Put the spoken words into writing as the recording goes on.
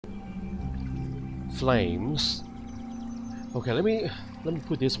Flames. Okay, let me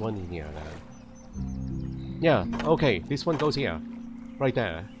put this one in here then. Yeah, okay, this one goes here. Right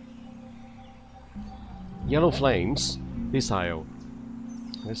there. Yellow flames. This tile.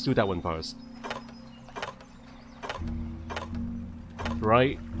 Let's do that one first.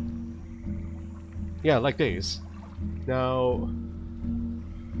 Right. Yeah, like this. Now...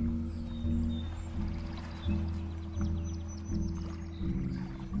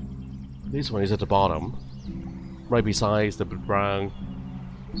 this one is at the bottom. Right beside the brown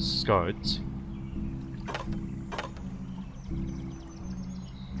skirt.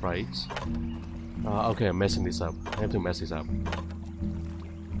 Right. Okay, I'm messing this up. I have to mess this up.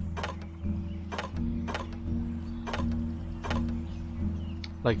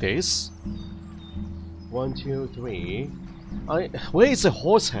 Like this. 1, 2, 3. Where is the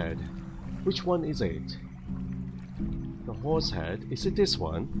horse head? Which one is it? The horse head. Is it this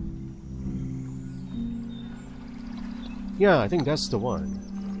one? Yeah, I think that's the one.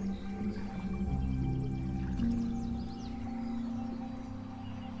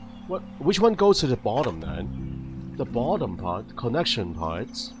 What? Which one goes to the bottom then? The bottom part, connection part,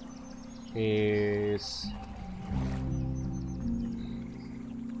 is...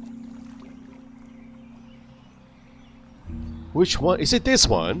 which one? Is it this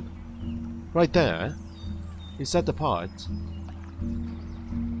one? Right there? Is that the part?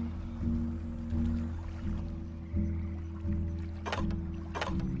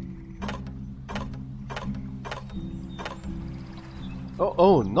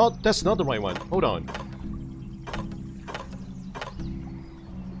 Oh, that's not the right one. Hold on.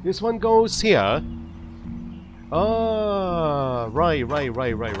 This one goes here. Ah, right.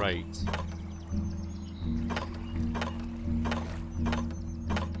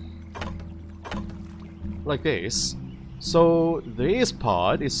 Like this. So this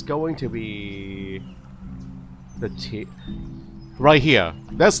part is going to be the T right here.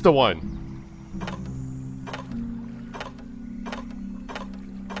 That's the one.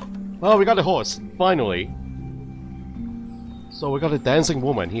 Oh, we got a horse, finally. So we got a dancing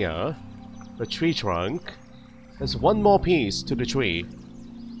woman here. A tree trunk. There's one more piece to the tree.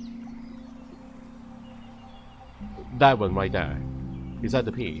 That one right there. Is that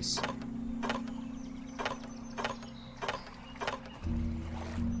the piece?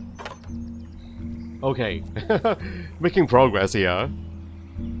 Okay. Making progress here.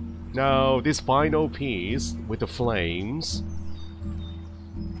 Now, this final piece with the flames.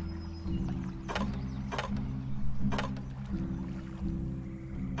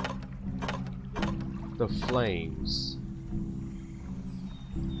 The flames.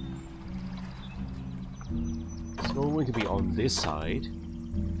 It's going to be on this side.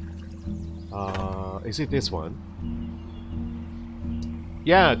 Is it this one?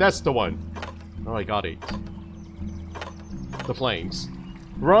 Yeah, that's the one. Oh, I got it. The flames.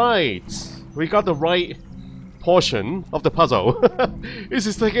 Right! We got the right portion of the puzzle. This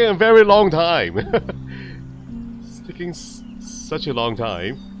is taking a very long time. It's taking such a long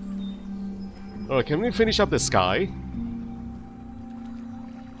time. Alright, can we finish up the sky?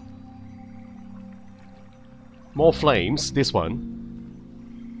 More flames, this one.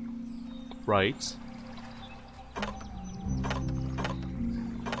 Right.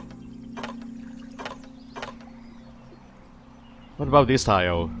 What about this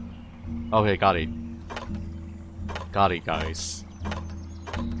tile? Okay, got it. Got it, guys.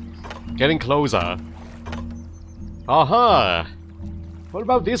 Getting closer. Aha! What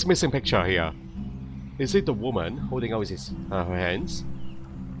about this missing picture here? Is it the woman holding out her hands?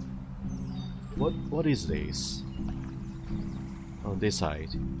 What is this? On this side.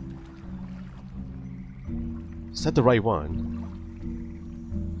 Is that the right one?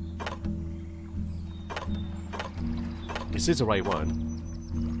 Is this the right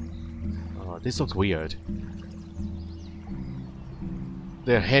one? Oh, this looks weird.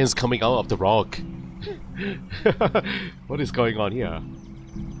 Their hands coming out of the rock. What is going on here?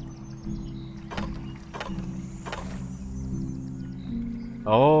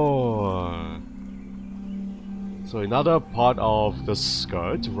 Oh, so another part of the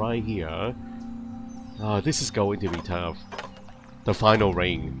skirt right here. This is going to be tough. The final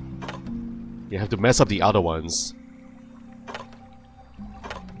ring. You have to mess up the other ones.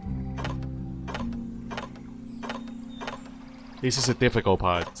 This is a difficult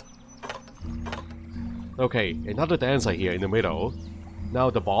part. Okay, another dancer here in the middle.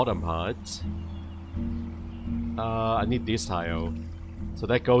 Now the bottom part. I need this tile. So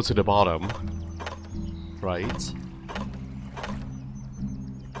that goes to the bottom. Right.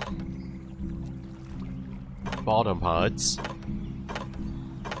 Bottom parts.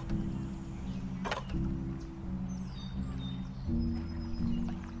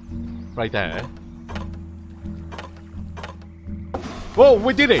 Right there. Whoa,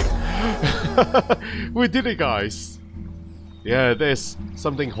 we did it! We did it, guys! Yeah, there's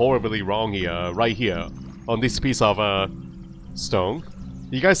something horribly wrong here, right here, on this piece of stone.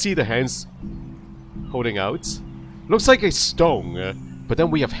 You guys see the hands holding out? Looks like a stone, but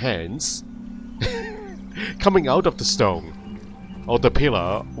then we have hands coming out of the stone. Or the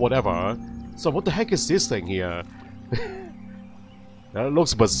pillar, whatever. So what the heck is this thing here? That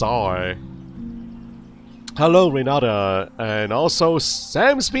looks bizarre. Hello, Renata, and also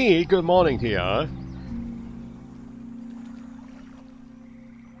Sam Speed, good morning here.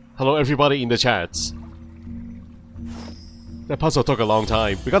 Hello everybody in the chats. That puzzle took a long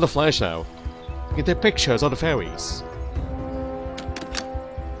time. We got the flash now. You can take pictures of the fairies.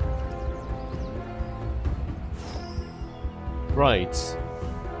 Right.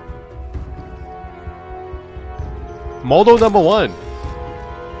 Model number 1.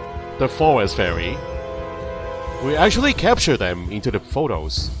 The forest fairy. We actually capture them into the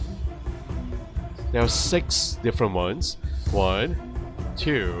photos. There are 6 different ones. 1,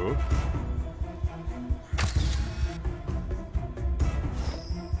 2,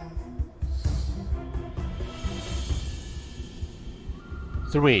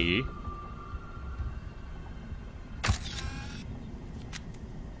 3,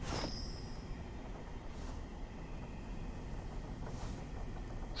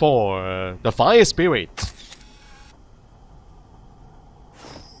 4, the fire spirit.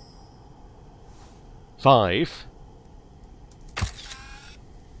 5.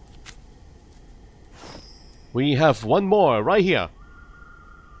 We have one more right here.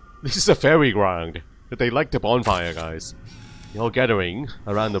 This is a fairy ground. They like the bonfire, guys. You're all gathering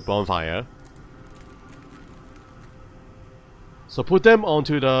around the bonfire. So put them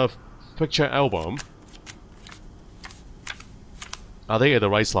onto the picture album. Are they at the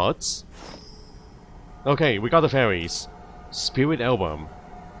right slots? Okay, we got the fairies. Spirit album.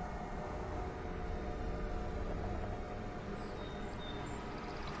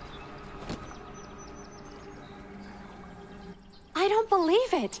 I don't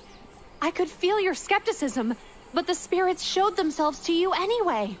believe it. I could feel your skepticism, but the spirits showed themselves to you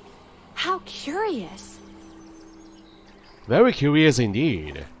anyway. How curious. Very curious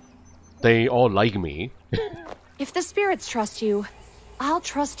indeed. They all like me. If the spirits trust you, I'll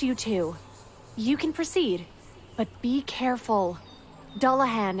trust you too. You can proceed, but be careful.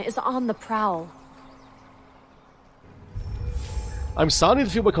 Dullahan is on the prowl. I'm starting to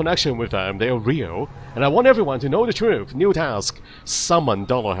feel a connection with them. They are real, and I want everyone to know the truth. New task: summon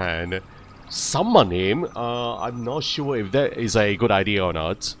Dullahan. Summon him? I'm not sure if that is a good idea or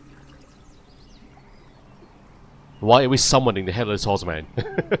not. Why are we summoning the Headless Horseman?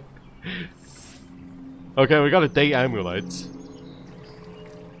 Okay, we got a day amulet.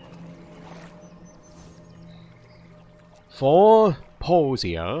 4 poles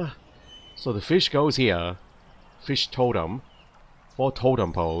here. So the fish goes here. Fish totem. 4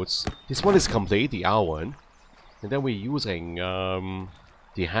 totem poles. This one is complete, the R one. And then we're using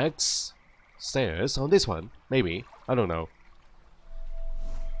the hex stairs on this one. Maybe. I don't know.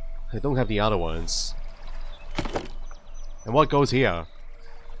 I don't have the other ones. And what goes here?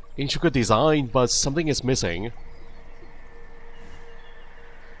 Intricate design, but something is missing.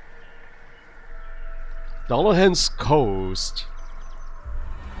 Dullahan's Coast.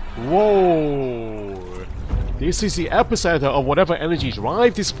 Whoa! This is the epicenter of whatever energy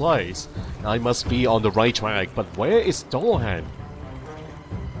drive this place. I must be on the right track, but where is Dullahan?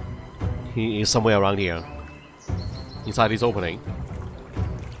 He is somewhere around here. Inside this opening.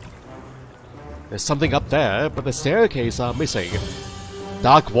 There's something up there, but the staircase are missing.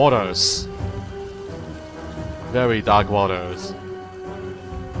 Dark waters. Very dark waters.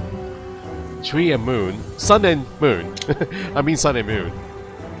 Tree and moon. Sun and moon. I mean sun and moon.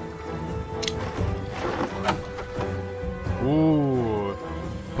 Ooh.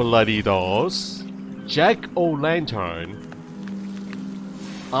 Bloody doors. Jack-o'-lantern.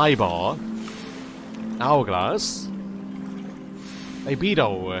 Eyeball. Hourglass. A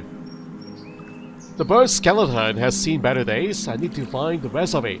beetle. The bird's skeleton has seen better days. I need to find the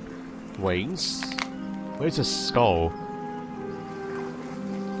rest of it. Wings. Where's the skull?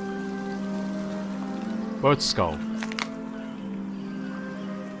 Bird's skull.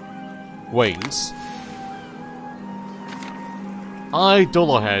 Wings. I,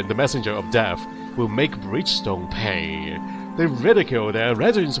 Dullahan, the messenger of death, will make Bridgestone pay. They ridicule their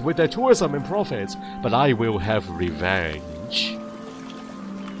residents with their tourism and profits, but I will have revenge.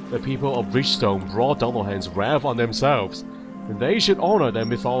 The people of Bridgestone brought Dullahan's wrath on themselves, and they should honor their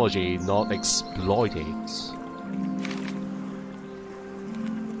mythology, not exploit it.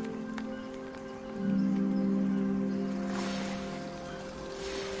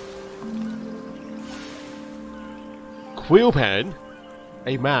 quill pen,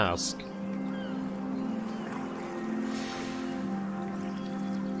 a mask,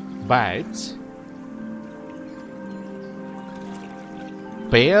 bat,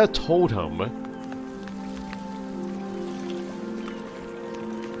 bear totem,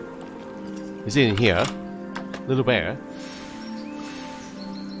 is it in here? Little bear.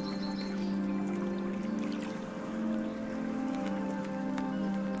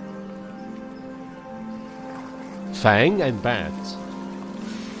 Fang and bat.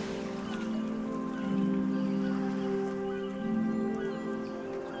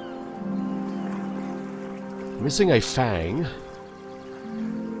 Missing a fang.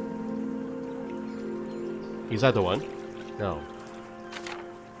 Is that the one? No.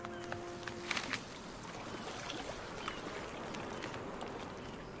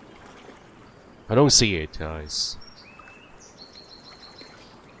 I don't see it, guys.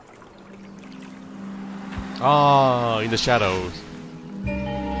 Ah, in the shadows.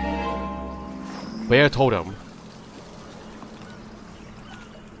 Bear totem.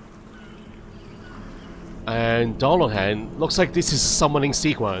 And Donohan, looks like this is summoning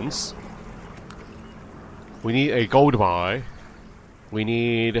sequence. We need a gold bar. We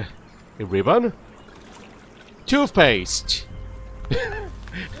need a ribbon. Toothpaste.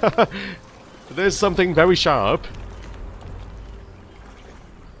 There's something very sharp.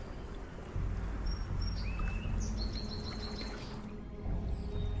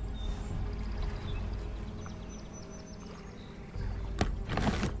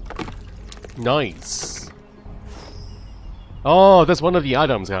 Nice. Oh, that's one of the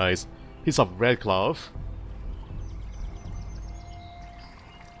items, guys. Piece of red cloth.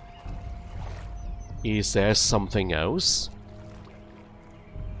 Is there something else?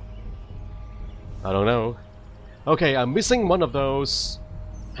 I don't know. Okay, I'm missing one of those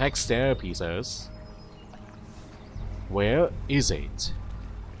hex stair pieces. Where is it?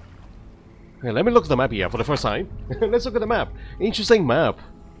 Okay, let me look at the map here for the first time. Let's look at the map. Interesting map.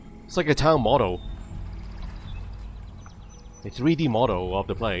 It's like a town model. A 3D model of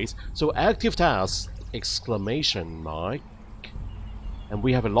the place. So active task! Exclamation mark. And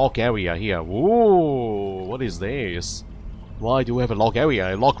we have a log area here. Ooh, what is this? Why do we have a log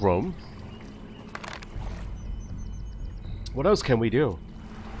area? A log room? What else can we do?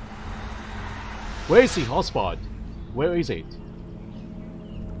 Where is the hotspot? Where is it?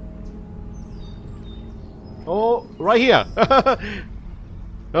 Oh, right here!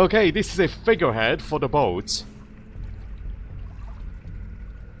 Okay, this is a figurehead for the boat.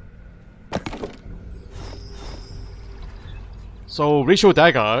 So, ritual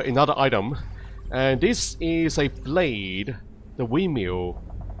dagger, another item. And this is a blade. The windmill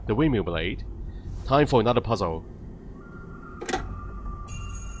blade. Time for another puzzle.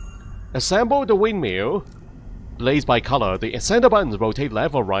 Assemble the windmill. Blades by color. The center buttons rotate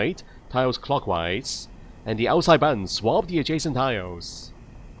left or right, tiles clockwise. And the outside buttons swap the adjacent tiles.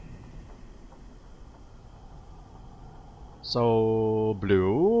 So,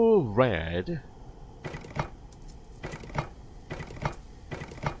 blue, red.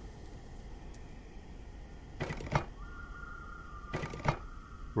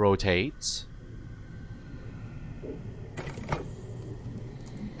 Rotate.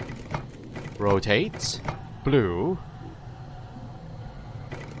 Rotate. Blue.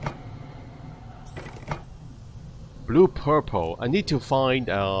 Blue, purple. I need to find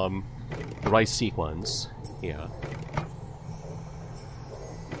the right sequence here.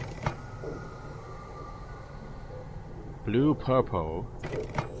 Blue, purple.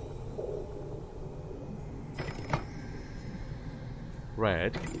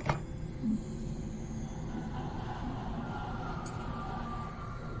 Red.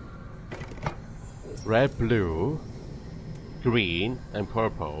 Red, blue, green, and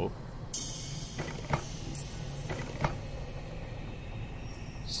purple.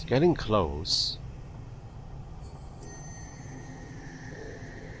 It's getting close.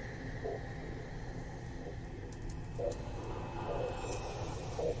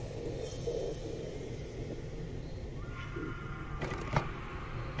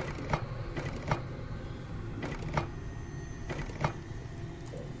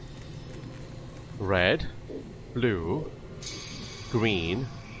 Red, blue, green,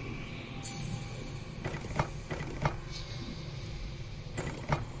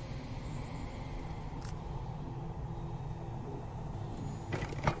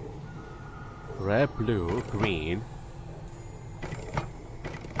 red, blue, green,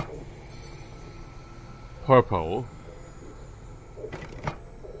 purple,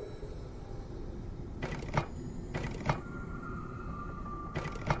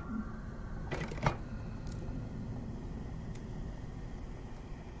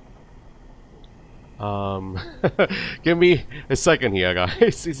 Give me a second here,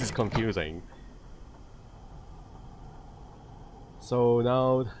 guys. This is confusing. So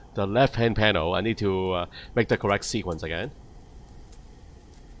now the left-hand panel, I need to make the correct sequence again.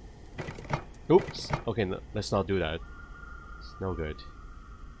 Oops. Okay, no, let's not do that. It's no good.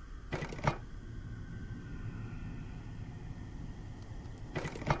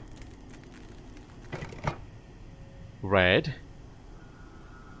 Red,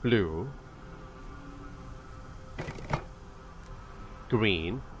 blue,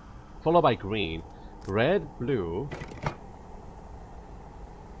 green, followed by green, red, blue,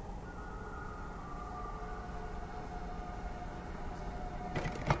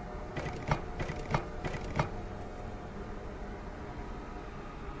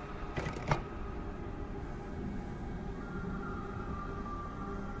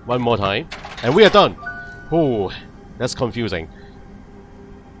 one more time, and we are done. Ooh, that's confusing.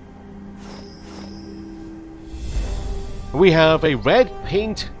 We have a red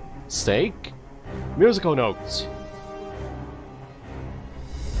paint stake, musical notes.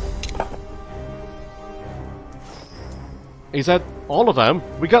 Is that all of them?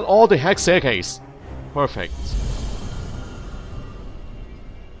 We got all the hex staircase. Perfect.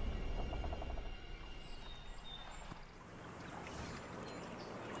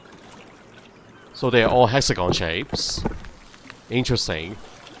 So they're all hexagon shapes. Interesting.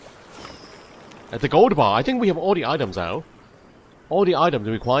 At the gold bar, I think we have all the items now. All the items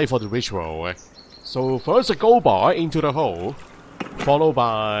required for the ritual. So first the gold bar into the hole, followed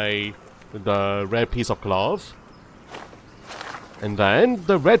by the red piece of cloth, and then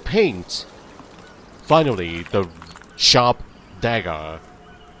the red paint. Finally, the sharp dagger,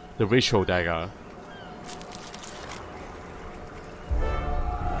 the ritual dagger.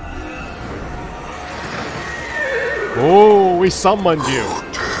 Oh, we summoned you.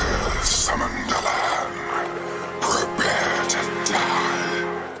 Summoned a lamb. Prepare to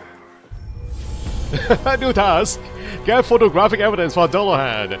die. New task. Get photographic evidence for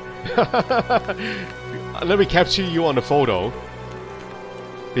Dullahan. Let me capture you on the photo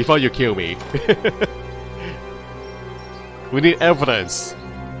before you kill me. We need evidence.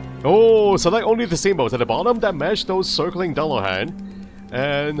 Oh, select only the symbols at the bottom that match those circling Dullahan.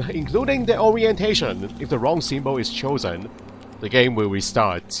 And including the orientation. If the wrong symbol is chosen, the game will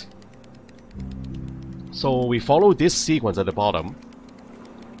restart. So we follow this sequence at the bottom.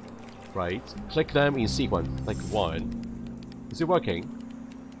 Right? Click them in sequence, like one. Is it working?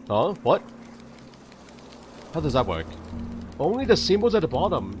 Huh? What? How does that work? Only the symbols at the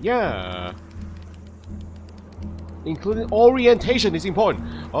bottom. Yeah. Including orientation is important.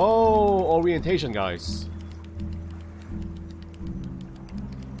 Oh, orientation, guys.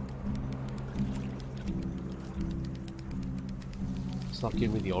 Stop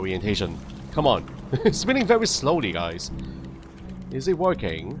giving me the orientation. Come on. It's spinning very slowly, guys. Is it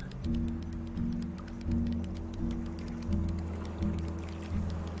working?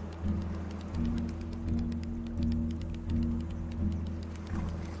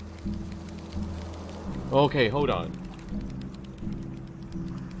 Okay, hold on.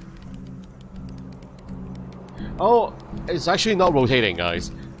 Oh, it's actually not rotating,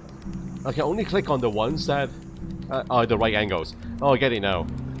 guys. I can only click on the ones that are the right angles. Oh, I get it now.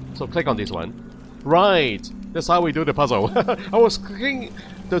 So click on this one. Right! That's how we do the puzzle. I was clicking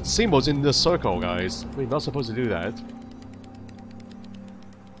the symbols in the circle, guys. We're not supposed to do that.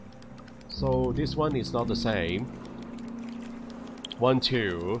 So this one is not the same. 1,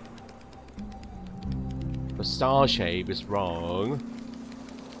 2. The star shape is wrong.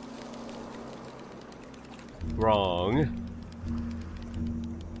 Wrong.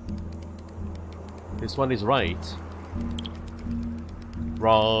 This one is right.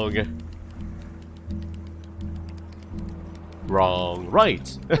 Wrong. Wrong.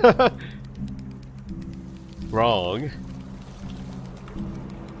 Right. Wrong.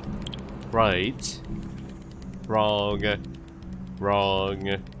 Right. Wrong. Wrong.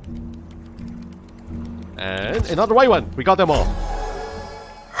 And another right one. We got them all.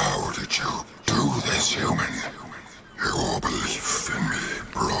 How did you do this, human? Your belief in me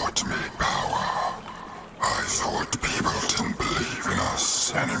brought me power. I thought people didn't believe in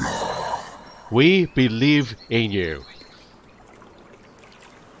us anymore. We believe in you.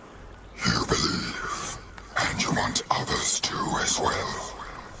 You believe, and you want others to as well.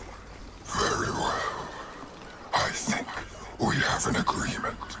 Very well. I think we have an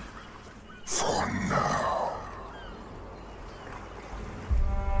agreement. For now.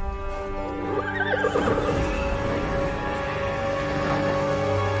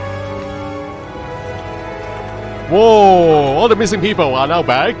 Whoa! All the missing people are now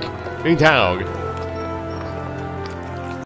back in town.